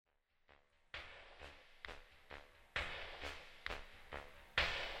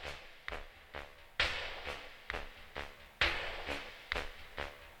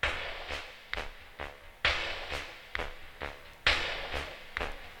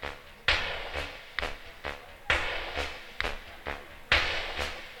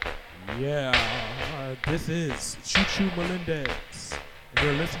Yeah, this is Choo Choo Melendez.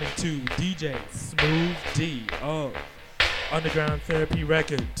 You're listening to DJ Smoove D of Underground Therapy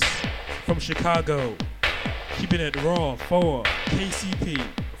Records from Chicago. Keeping it raw for KCP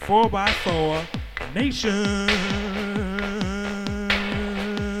 4x4 Nation.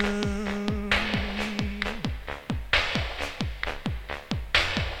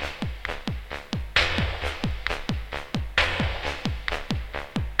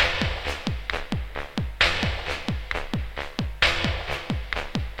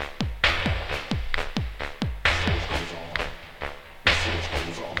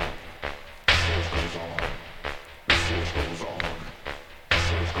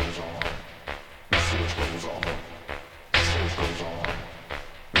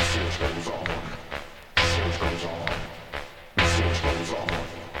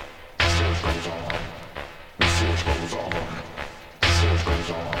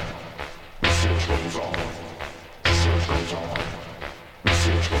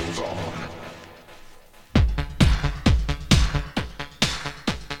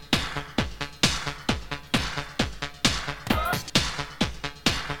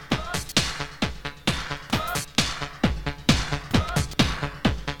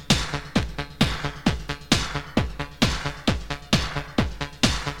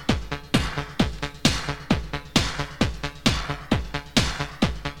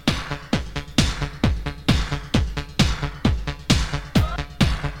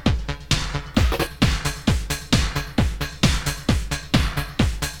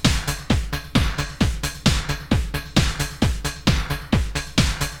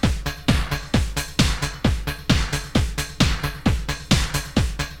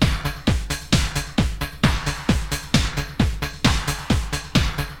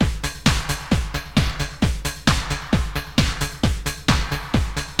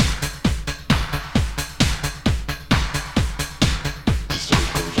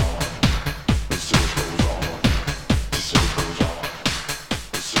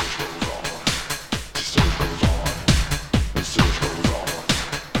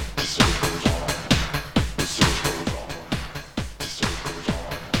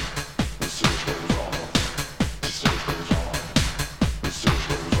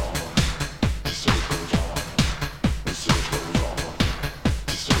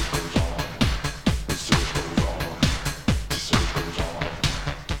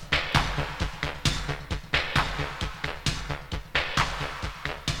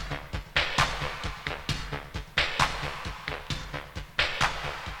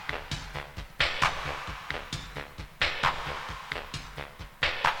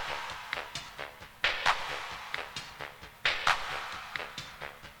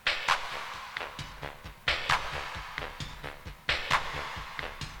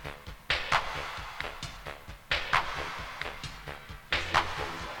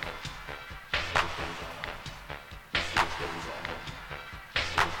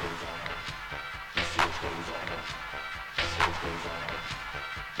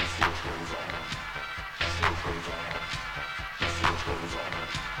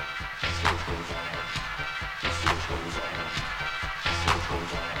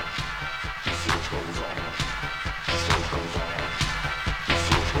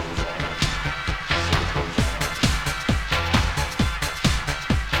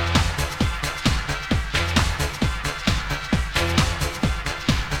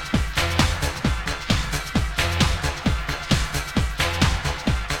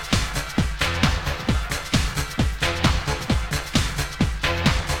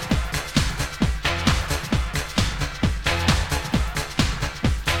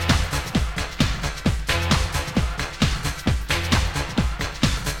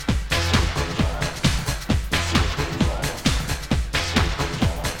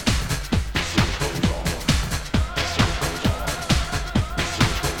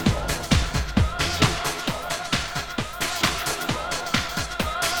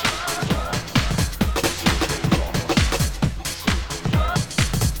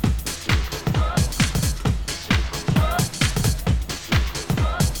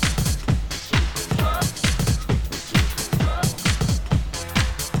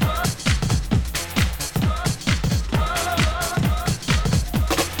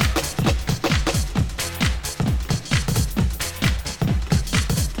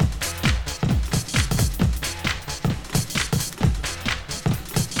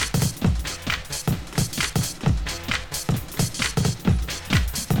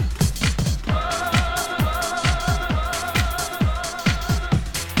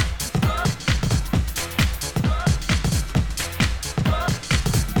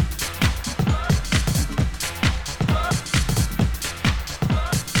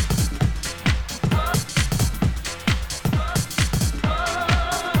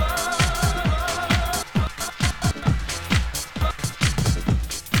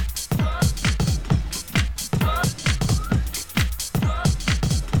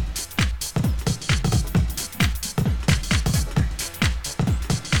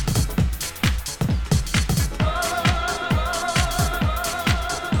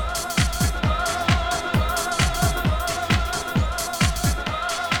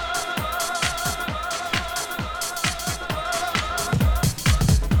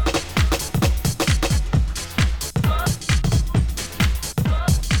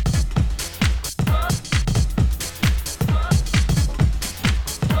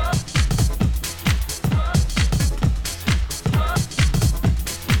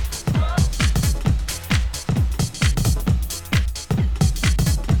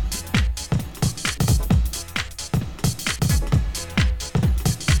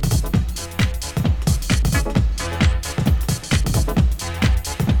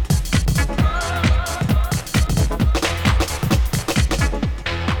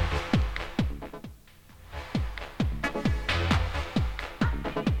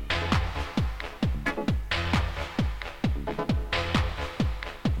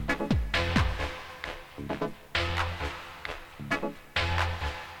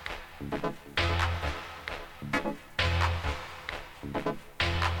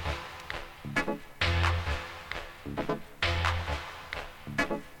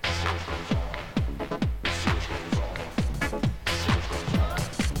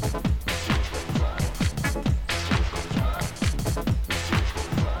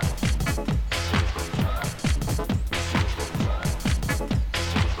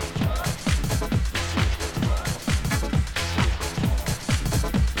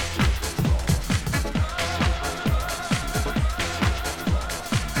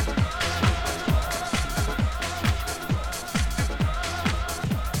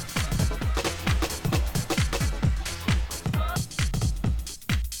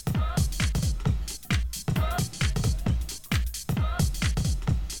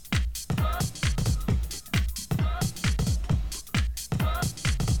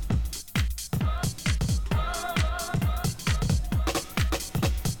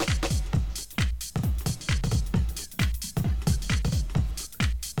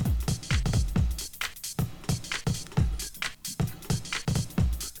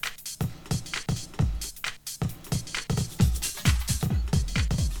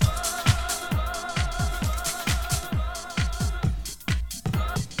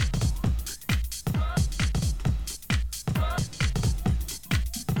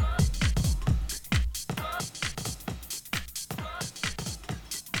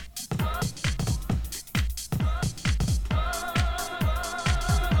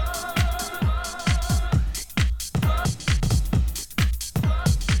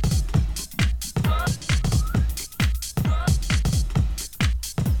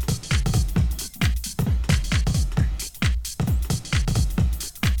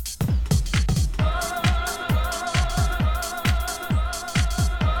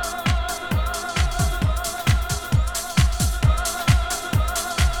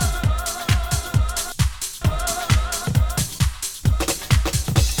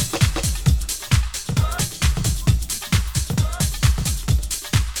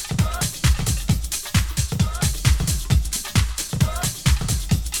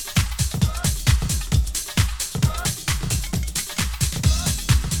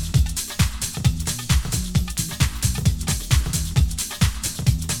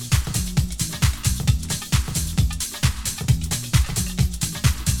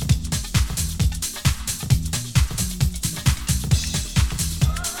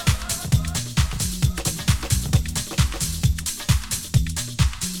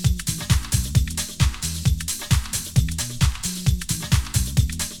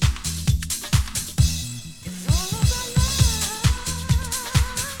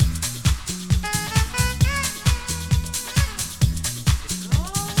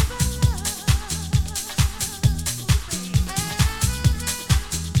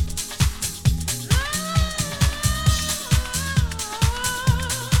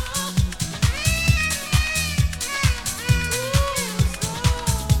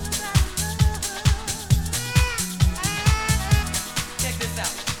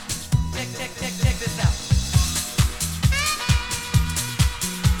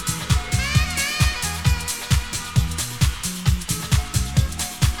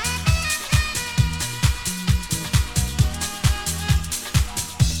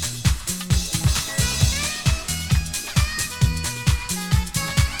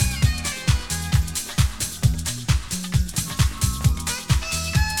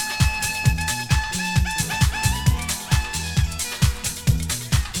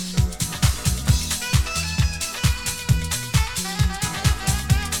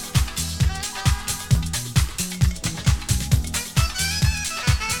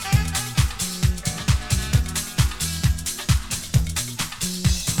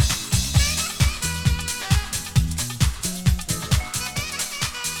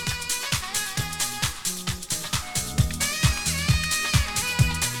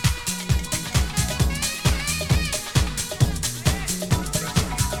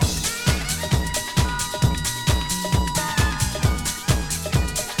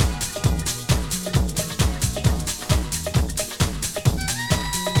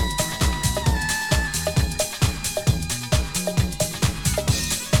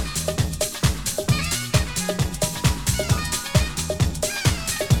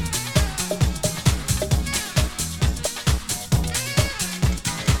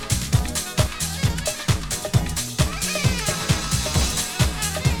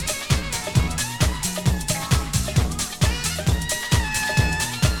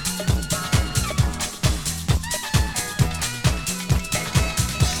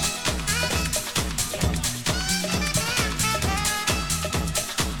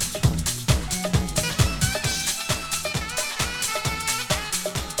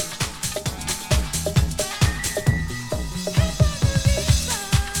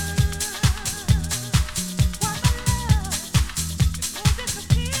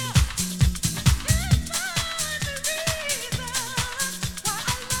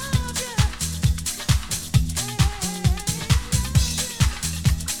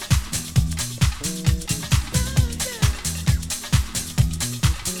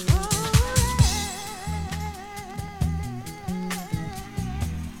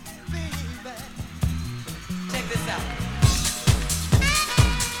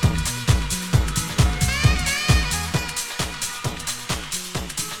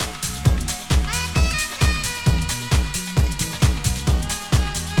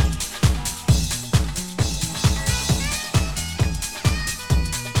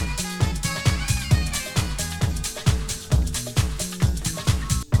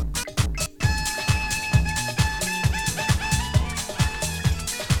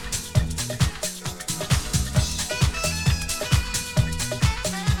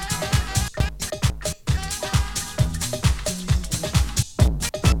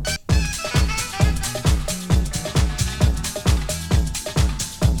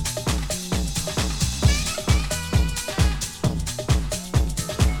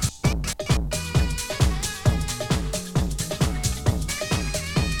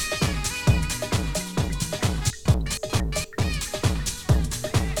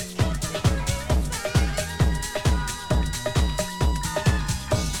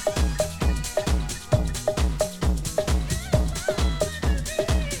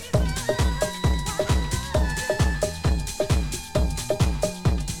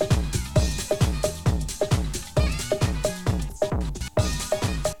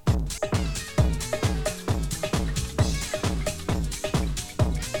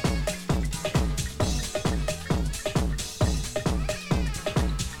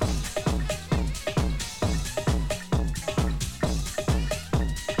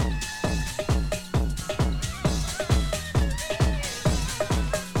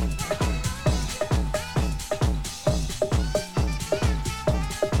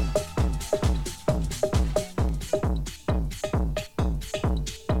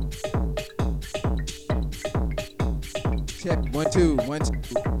 Check 1 2 1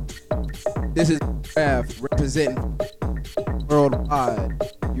 2. This is B-Graff representing worldwide.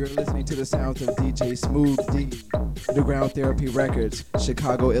 You're listening to the sounds of DJ Smoove D, Underground Therapy Records,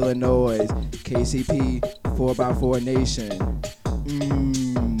 Chicago, Illinois, KCP 4x4 Nation.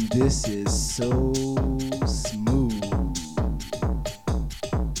 This is so smooth.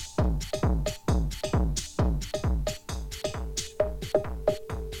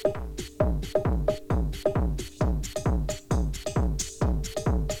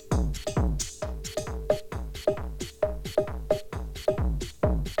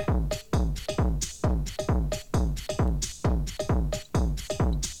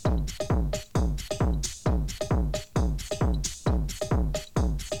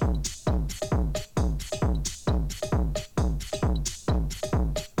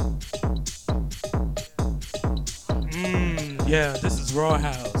 Yeah, this is Raw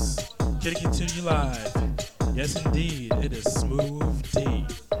House. Getting it to you live. Yes, indeed, it is Smoove D.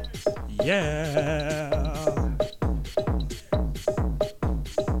 Yeah.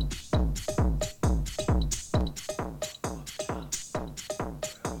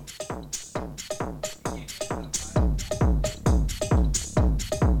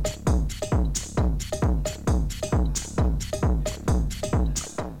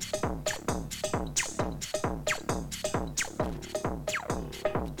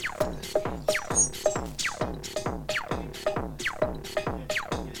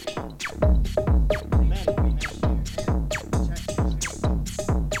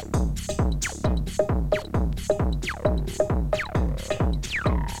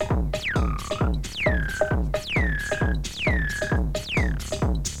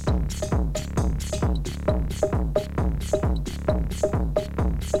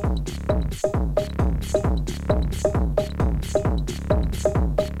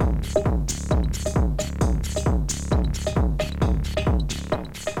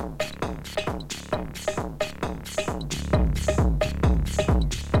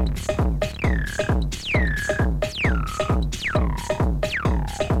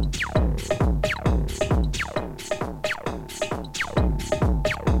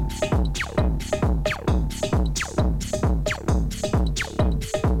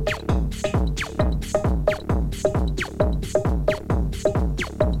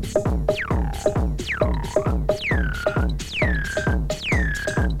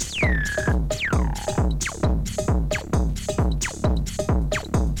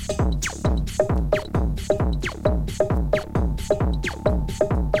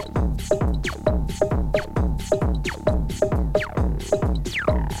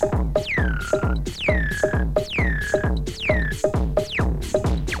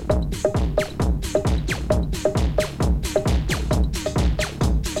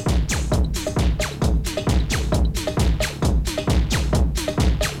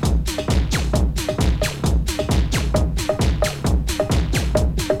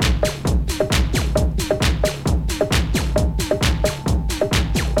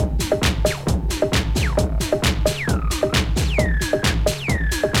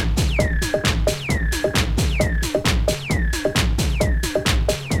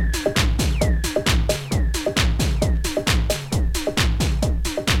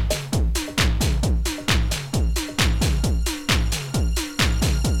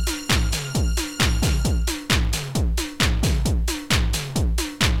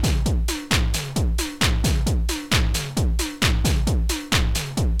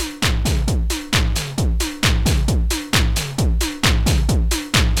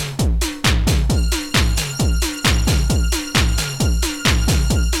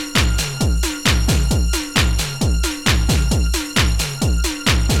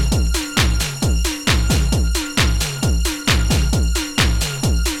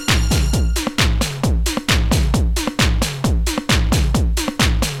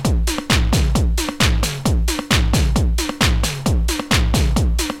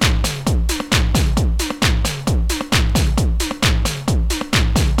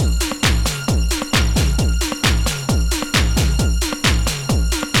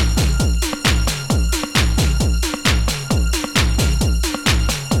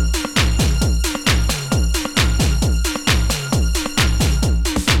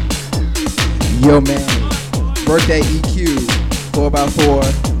 Yo Manny, birthday EQ,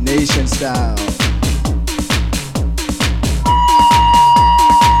 4x4 Nation style.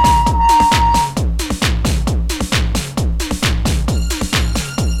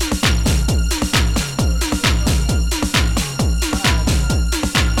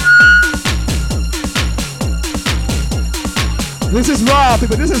 This is raw,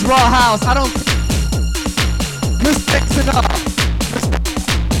 people. This is raw house. I don't. Mistakes and all.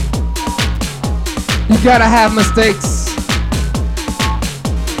 You gotta have mistakes.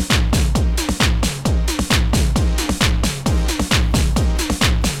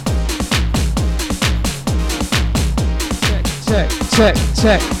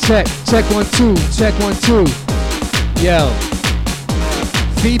 Check 1 2, check 1 2. Yo,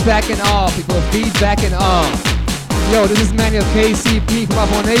 feedback and all, people, feedback and all. Yo, this is Manny of KCP from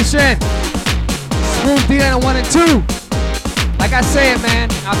Upper Nation. Smoove D on 1 and 2. Like I say it, man,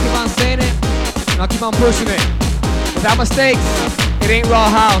 I'll keep on saying it, and I'll keep on pushing it. Without mistakes, it ain't raw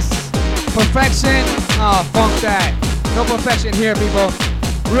house. Perfection, oh, funk that. No perfection here, people.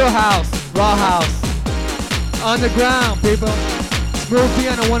 Real house, raw house. Underground, people. Smoove D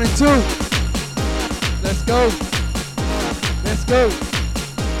on 1 and 2. Let's go. Let's go.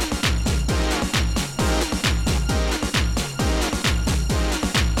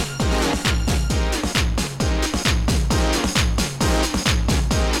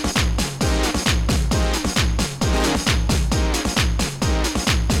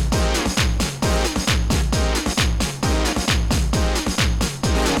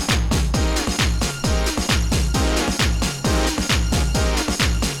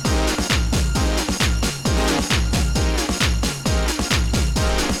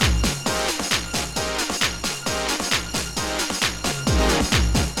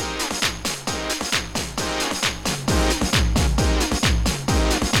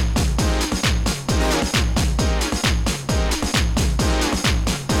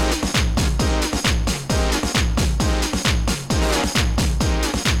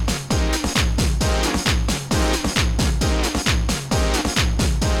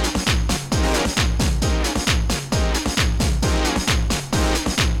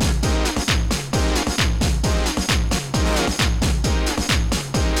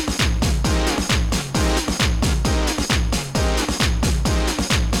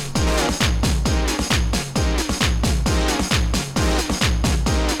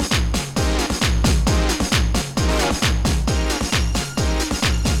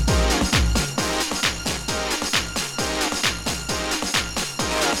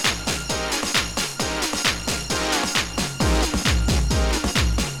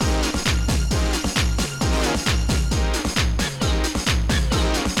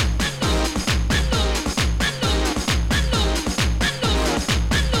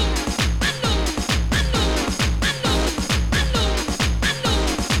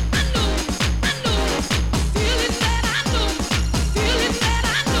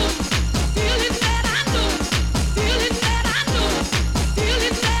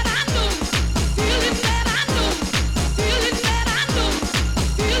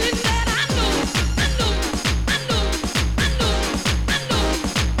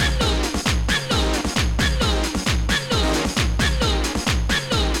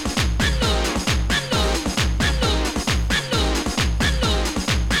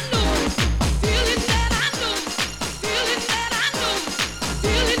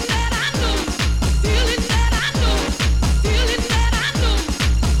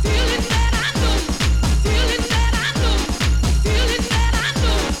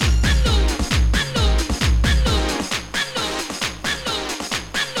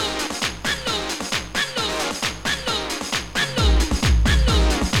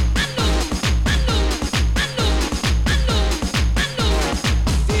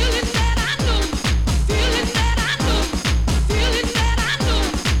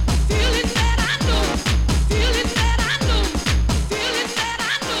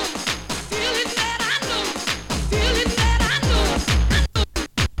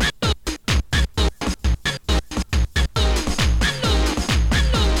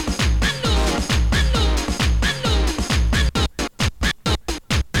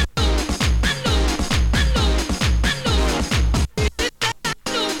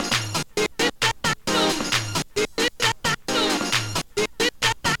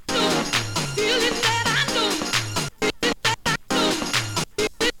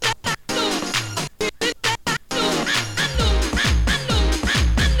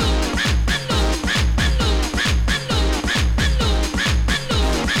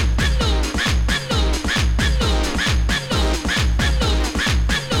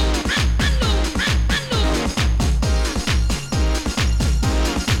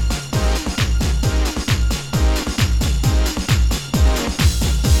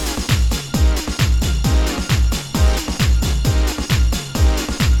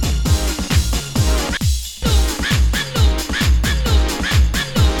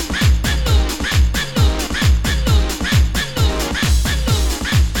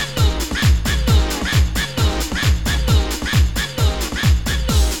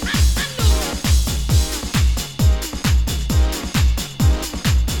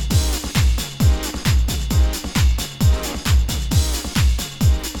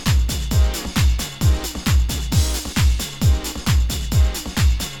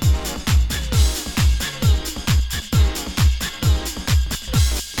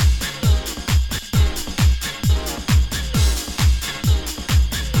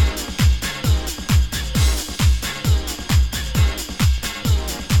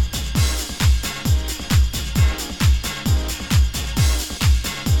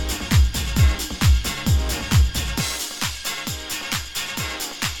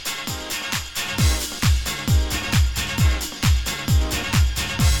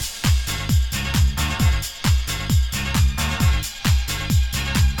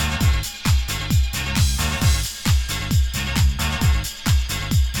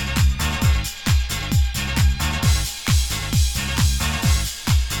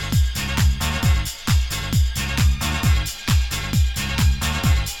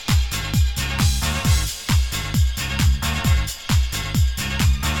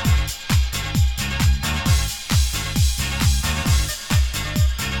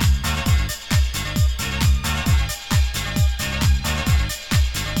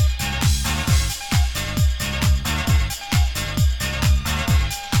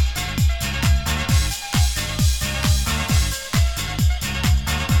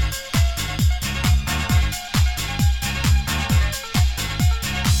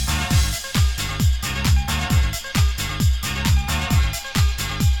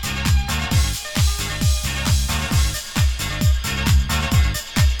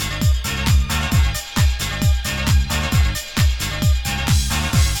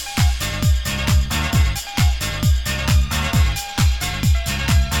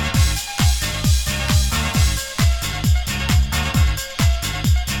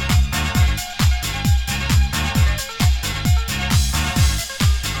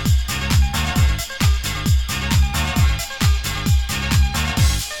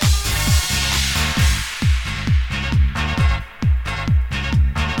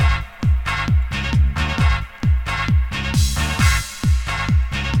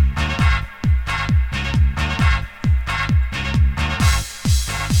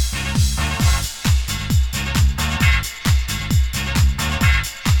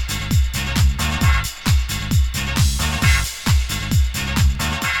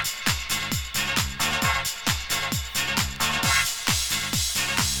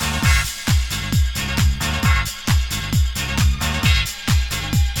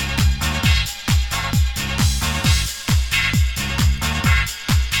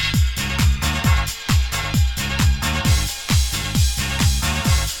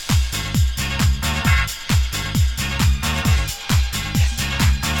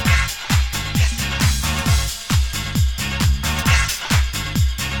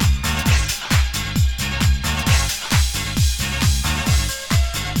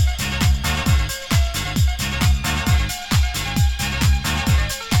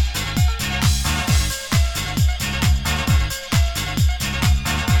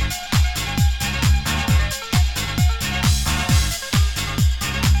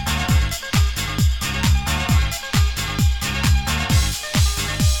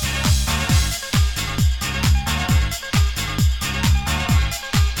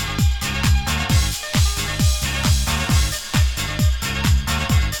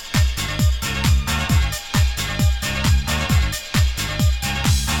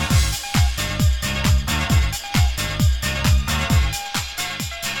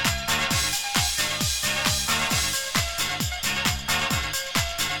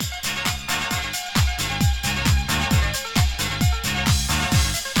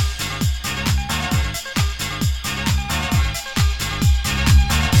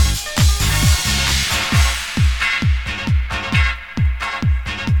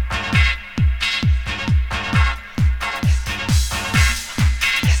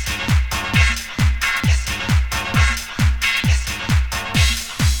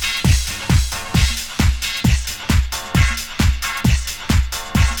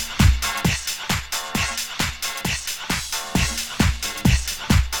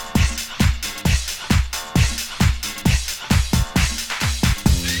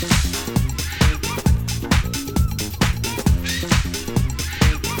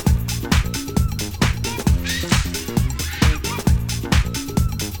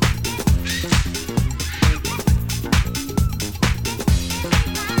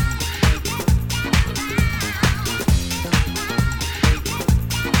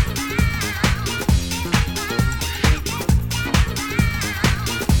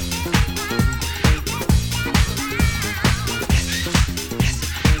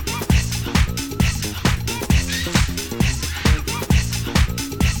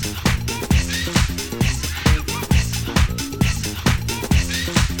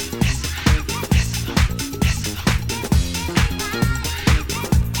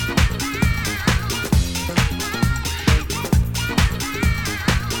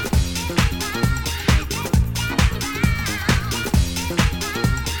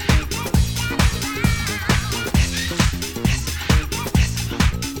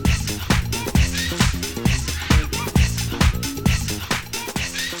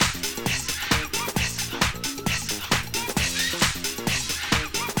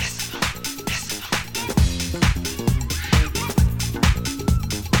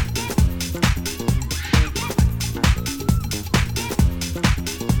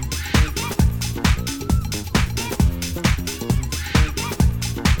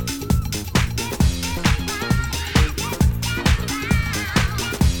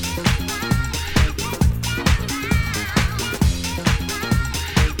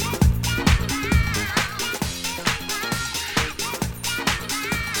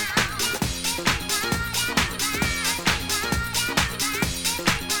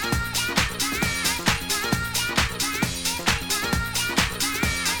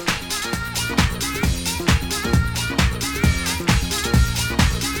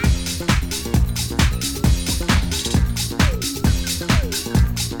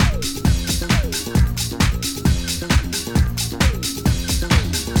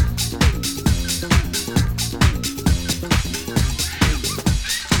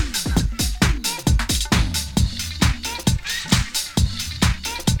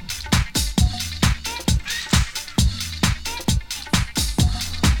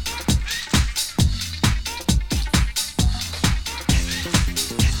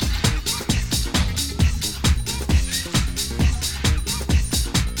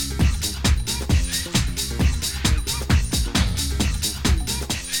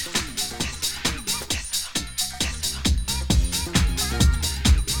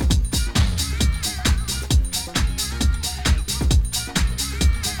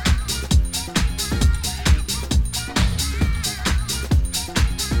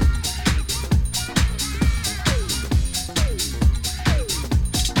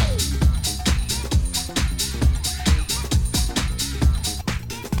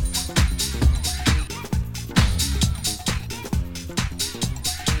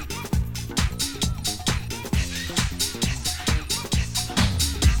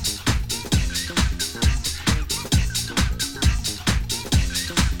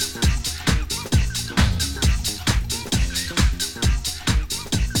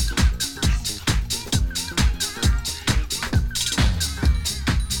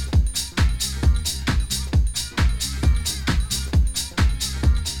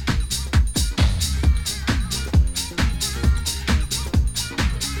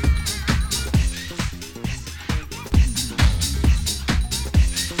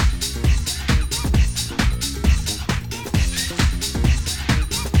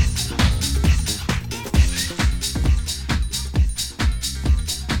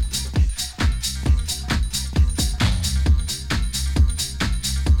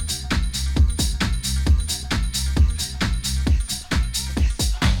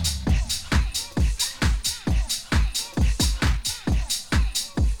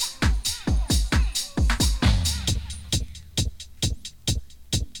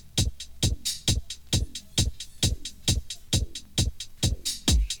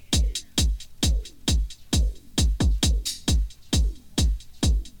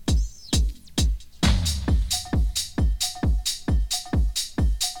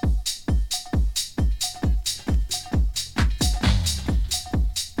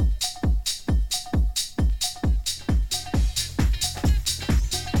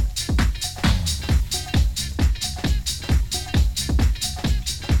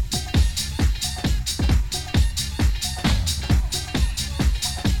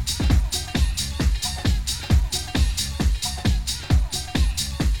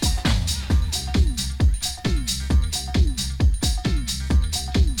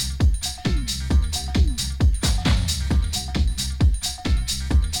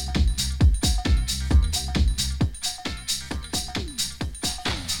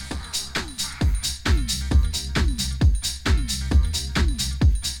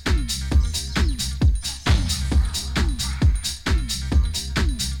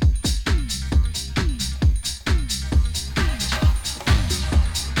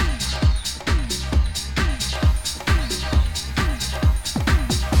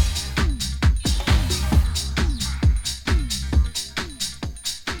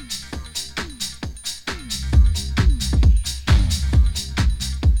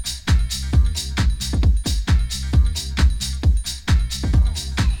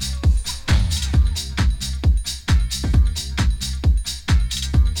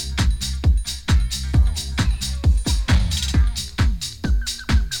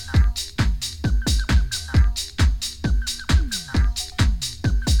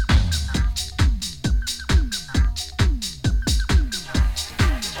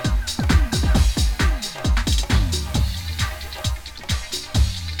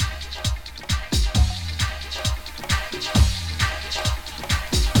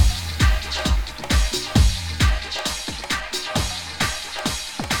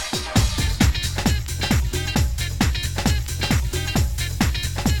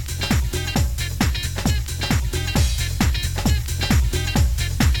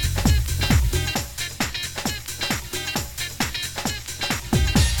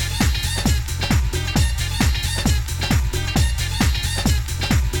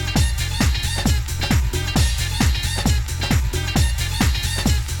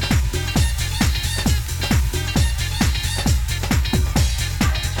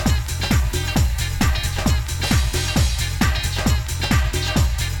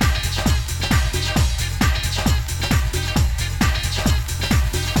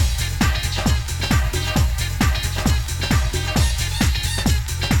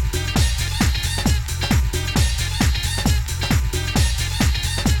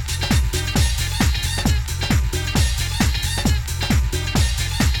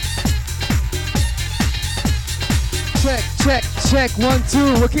 check 1,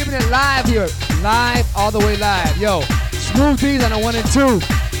 2. We're keeping it live here. Live, all the way live. Yo, Smoove D's on a 1 and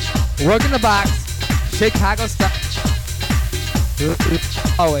 2. Work in the box. Chicago style.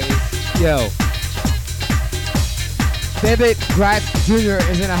 Always. Yo. David Graff Jr.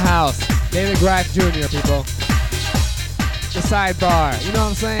 is in the house. David Graff Jr., people. The sidebar. You know what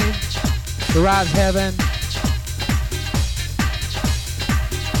I'm saying? Garage Heaven.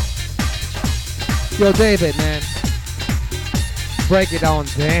 Yo, David, man. Break it on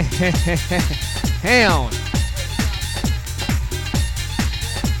down.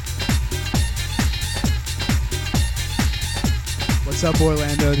 What's up,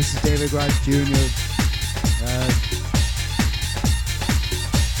 Orlando? This is David Graff Jr.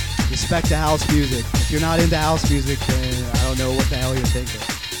 Respect the house music. If you're not into house music, then I don't know what the hell you're thinking.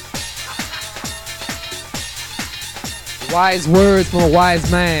 Wise words from a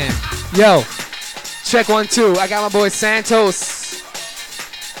wise man. Yo, check 1, 2. I got my boy Santos,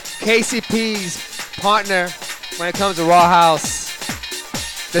 KCP's partner when it comes to Raw House.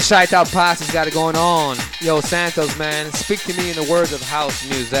 The Shite Out Posse's got it going on. Yo, Santos, man, speak to me in the words of house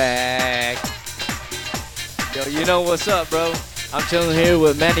music. Yo, you know what's up, bro? I'm chilling here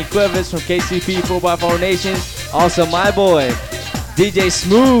with Manny Cuevas from KCP 4x4 Nation. Also, my boy, DJ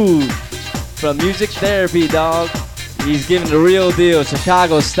Smoove from Music Therapy, dog. He's giving the real deal,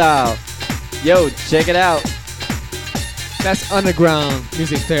 Chicago style. Yo, check it out. That's Underground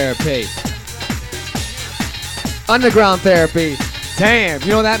Music Therapy. Underground Therapy. Damn, you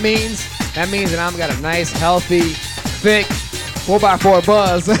know what that means? That means that I've got a nice, healthy, thick 4x4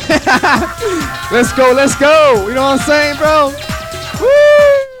 buzz. Let's go, let's go. You know what I'm saying, bro?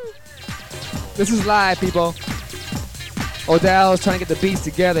 Woo! This is live, people. Odell's trying to get the beats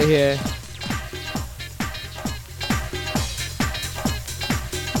together here.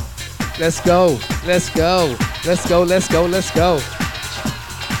 Let's go, let's go, let's go, let's go, let's go.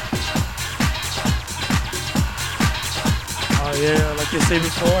 Oh yeah, like they say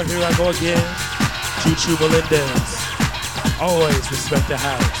before, here I go again. Choo Melendez. Always respect the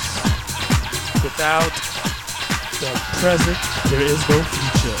house. Without the present, there is no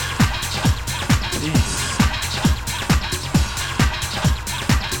future. Peace.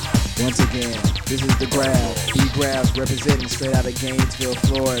 Once again, this is the Graff, B-Graff representing straight out of Gainesville,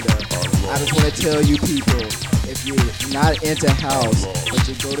 Florida. I just want to tell you people, if you're not into house, but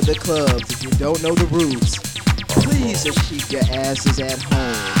you go to the clubs, if you don't know the roots, please just keep your asses at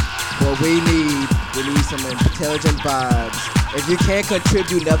home. What we need some intelligent vibes. If you can't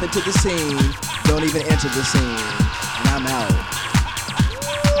contribute nothing to the scene, don't even enter the scene. And I'm out.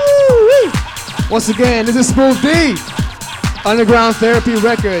 Woo-wee. Once again, this is Smoove D. Underground Therapy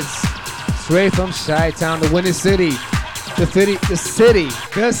Records. Straight from Chi-Town, the Windy City. The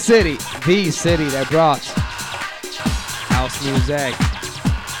city that brought house music.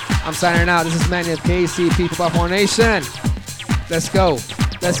 I'm signing out. This is Manny of KCP 4x4 Nation. Let's go.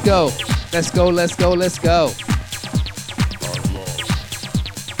 Let's go. Let's go. Let's go. Let's go.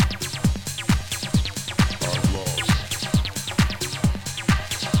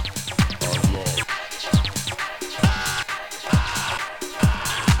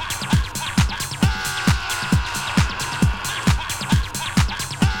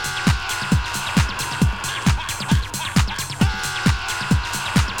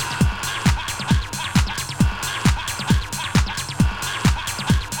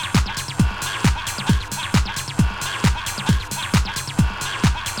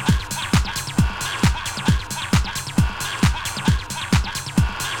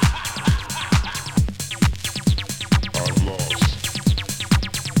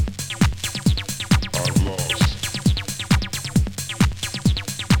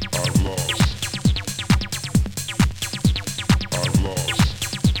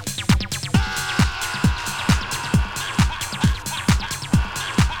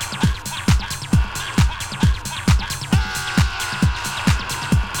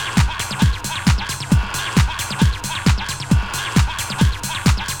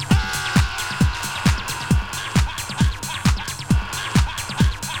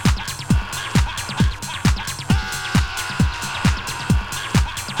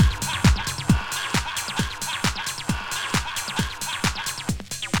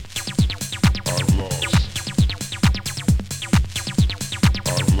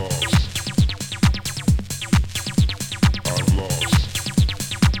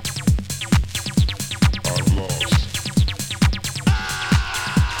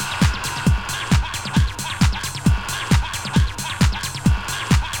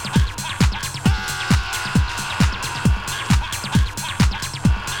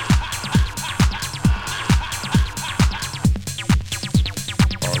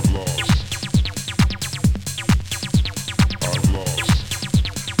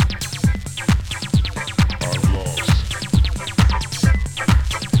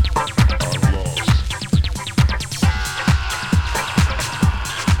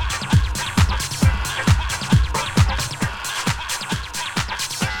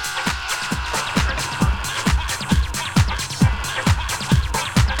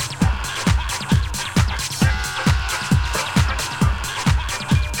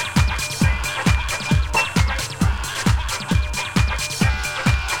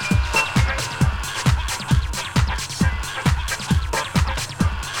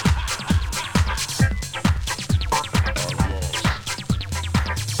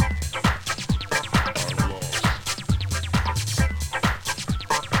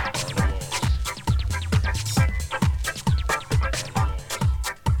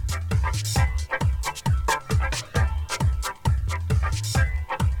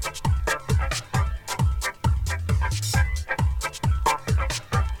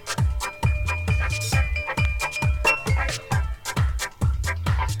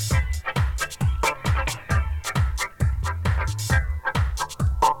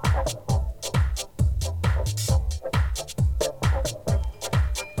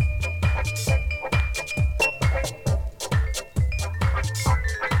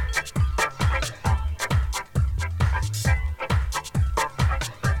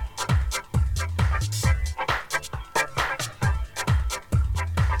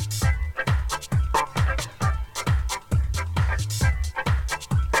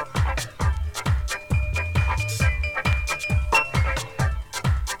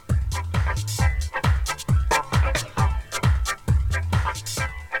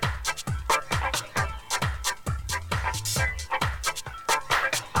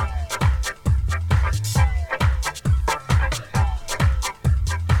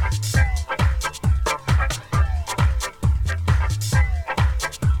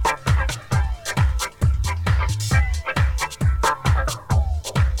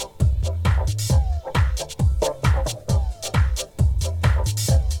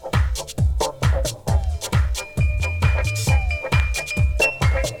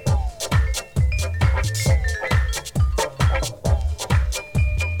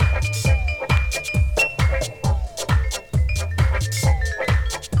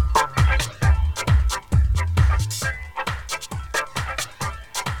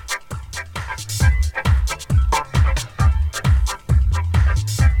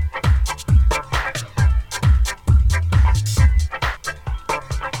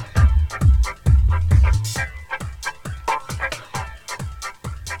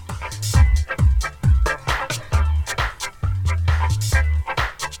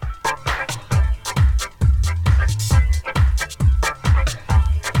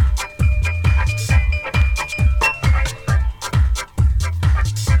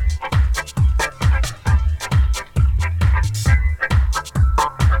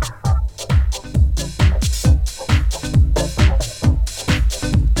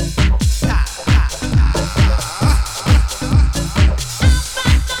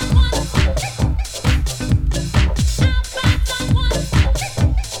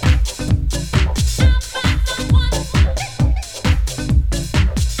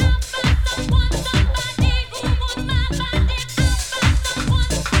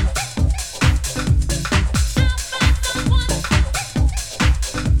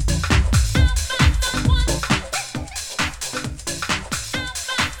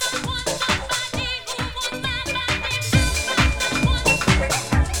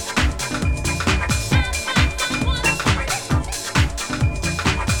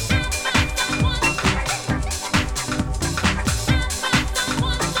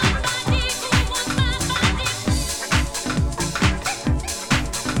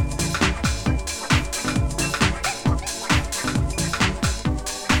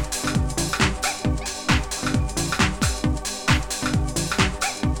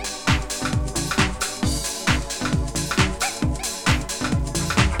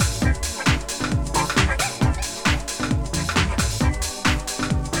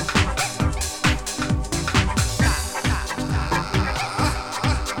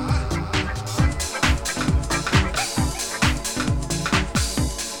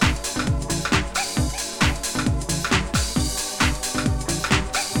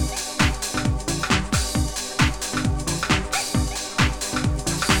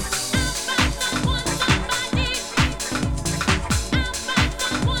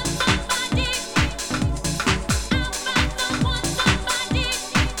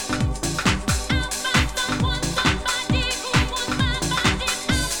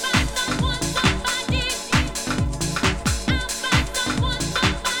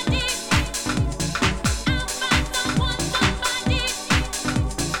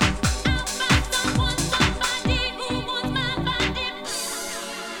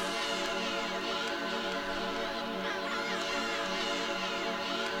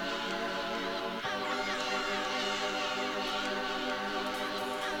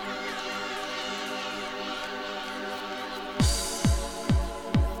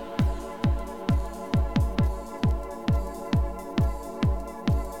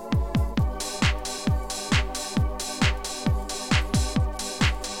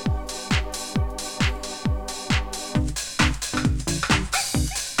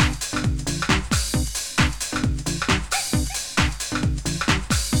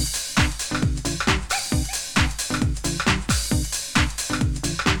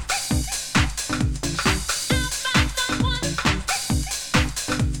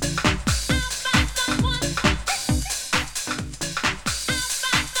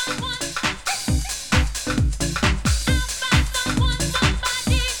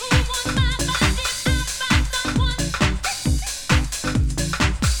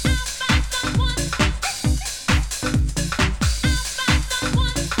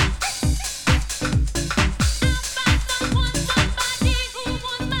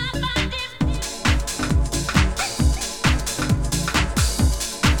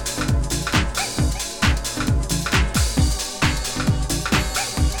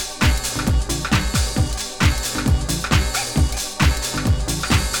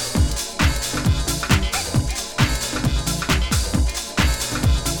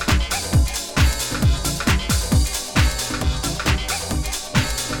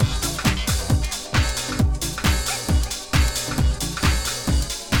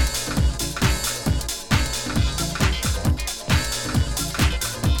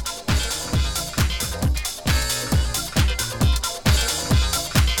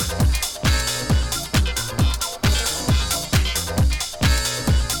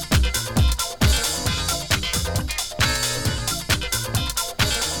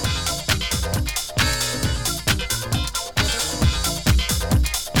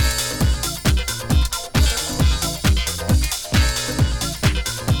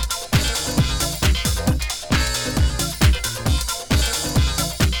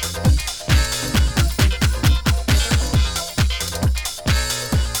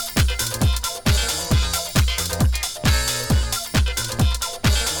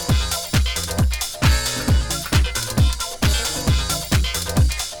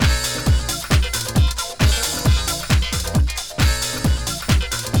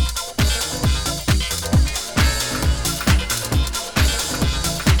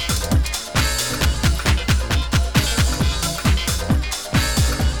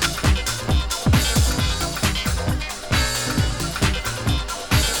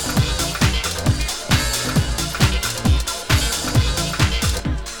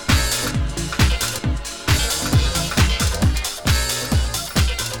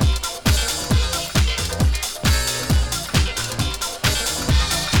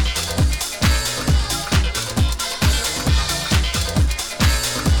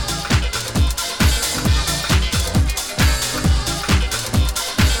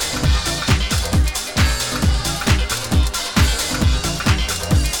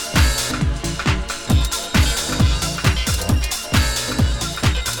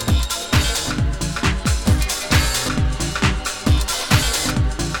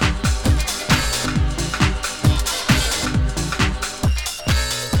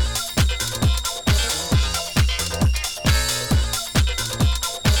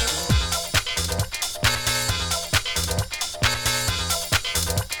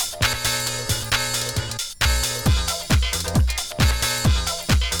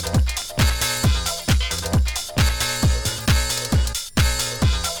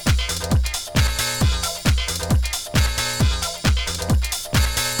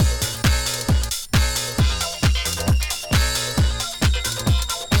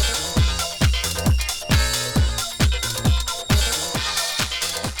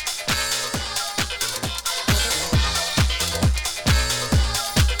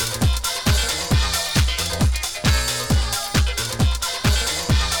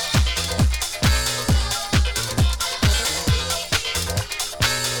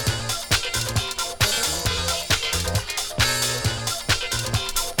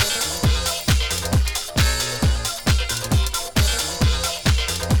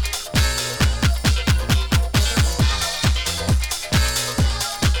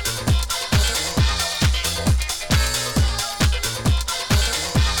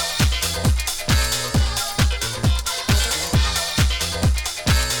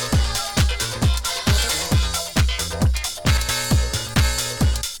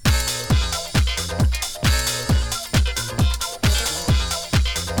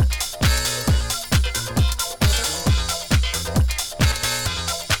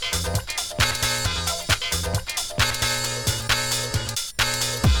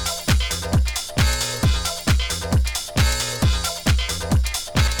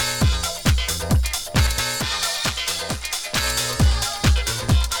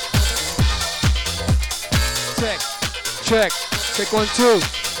 check. Check 1, 2.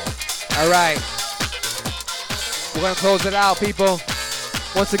 All right. We're gonna close it out, people.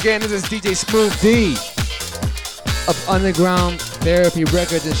 Once again, this is DJ Smoove D of Underground Therapy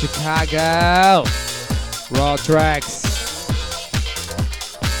Records in Chicago. Raw tracks.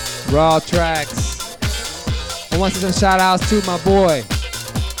 Raw tracks. I want to send some shout outs to my boy,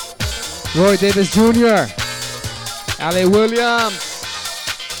 Roy Davis Jr., Ale Williams,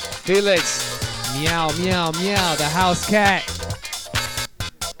 Felix, Meow, Meow, Meow, the house cat,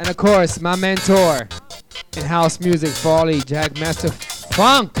 and of course, my mentor in house music, Farley, Jackmaster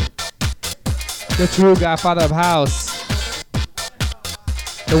Funk, the true godfather of house,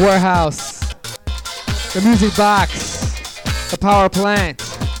 the warehouse, the music box, the power plant.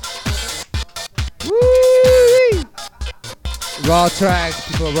 Woo! Raw tracks,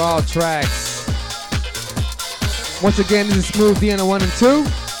 people, raw tracks. Once again, this is Smoove D on the 1 and 2.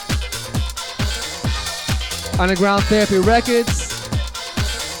 Underground Therapy Records.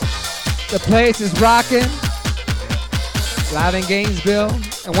 The place is rocking. Live in Gainesville.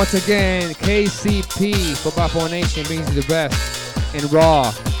 And once again, KCP, Football Formation, brings you the best in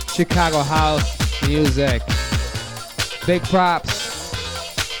raw Chicago house music. Big props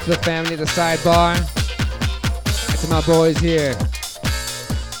to the family at the sidebar. And to my boys here.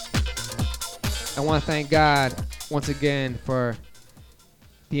 I want to thank God once again for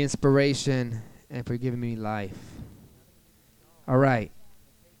the inspiration and for giving me life. All right.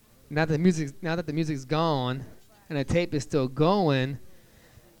 Now that the music's gone and the tape is still going,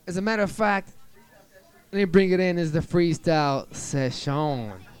 as a matter of fact, let me bring it in as the freestyle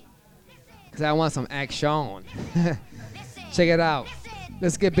session, because I want some action. Check it out.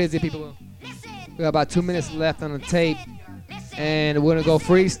 Let's get busy, people. We got about 2 minutes left on the tape, and we're gonna go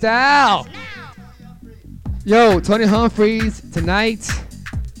freestyle. Yo, Tony Humphries tonight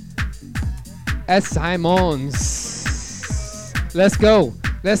at Simon's. Let's go.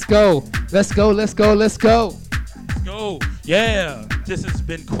 Let's go. Let's go. Let's go. Let's go. Let's go. Yeah. This has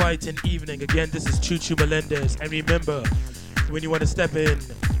been quite an evening. Again, this is Chuchu Melendez. And remember, when you want to step in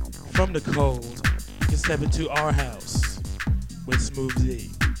from the cold, you can step into our house with Smoove D.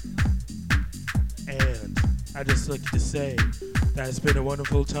 And I just like to say that it's been a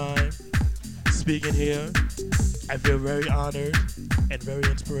wonderful time speaking here. I feel very honored and very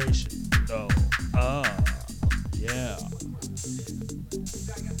inspirational. Yeah.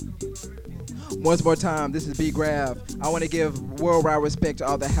 Once more time, this is B-Graff. I want to give worldwide respect to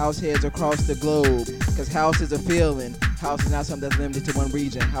all the house heads across the globe, because house is a feeling. House is not something that's limited to one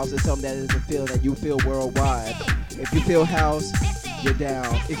region. House is something that is a feeling that you feel worldwide. If you feel house, you're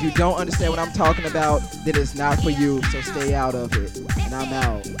down. If you don't understand what I'm talking about, then it's not for you, so stay out of it. And I'm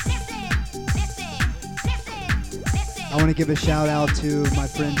out. I want to give a shout out to my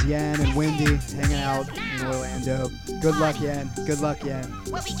friends Yan and Wendy hanging out in Orlando. Good luck, Yan. Good luck, Yan.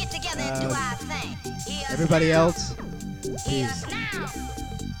 Everybody else, peace.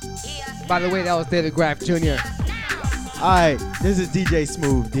 By the way, that was David Graff Jr. Alright, this is DJ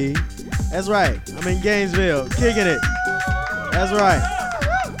Smoove D. That's right, I'm in Gainesville, kicking it. That's right.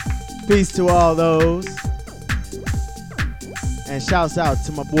 Peace to all those. And shouts out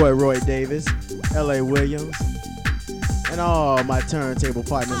to my boy Roy Davis, L.A. Williams, and all my turntable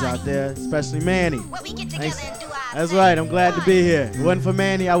partners out there, especially Manny. Thanks. That's right, I'm glad to be here. If it wasn't for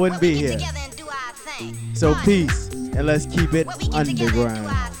Manny, I wouldn't be here. So peace, and let's keep it underground.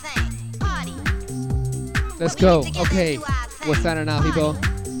 Let's go. Okay, we're signing out, people.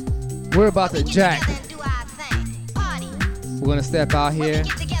 We're about to jack. We're gonna step out here.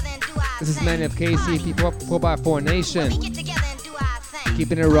 This is Manny of KCP 4x4 Nation.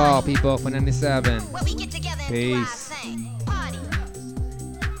 Keeping it raw, people, for 97. Peace.